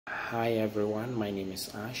Hi everyone, my name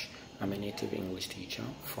is Ash. I'm a native English teacher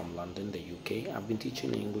from London, the UK. I've been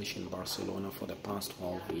teaching English in Barcelona for the past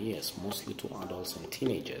 12 years, mostly to adults and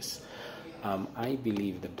teenagers. I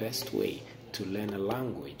believe the best way to learn a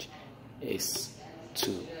language is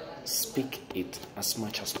to speak it as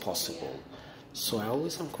much as possible. So I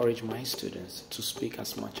always encourage my students to speak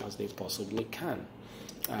as much as they possibly can.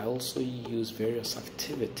 I also use various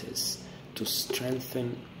activities to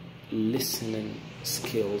strengthen listening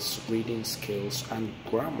skills, reading skills, and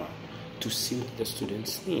grammar to suit the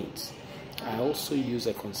students' needs. I also use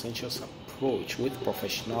a conscientious approach with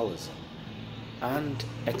professionalism and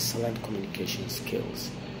excellent communication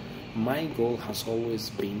skills. My goal has always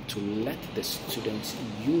been to let the students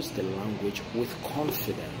use the language with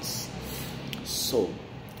confidence. So,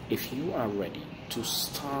 if you are ready to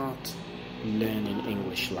start learning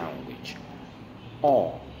English language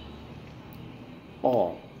or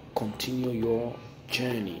continue your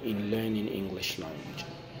journey in learning English language,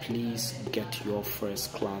 please get your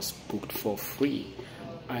first class booked for free.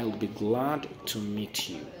 I'll be glad to meet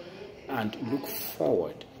you and look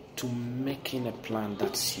forward to making a plan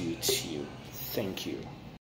that suits you. Thank you.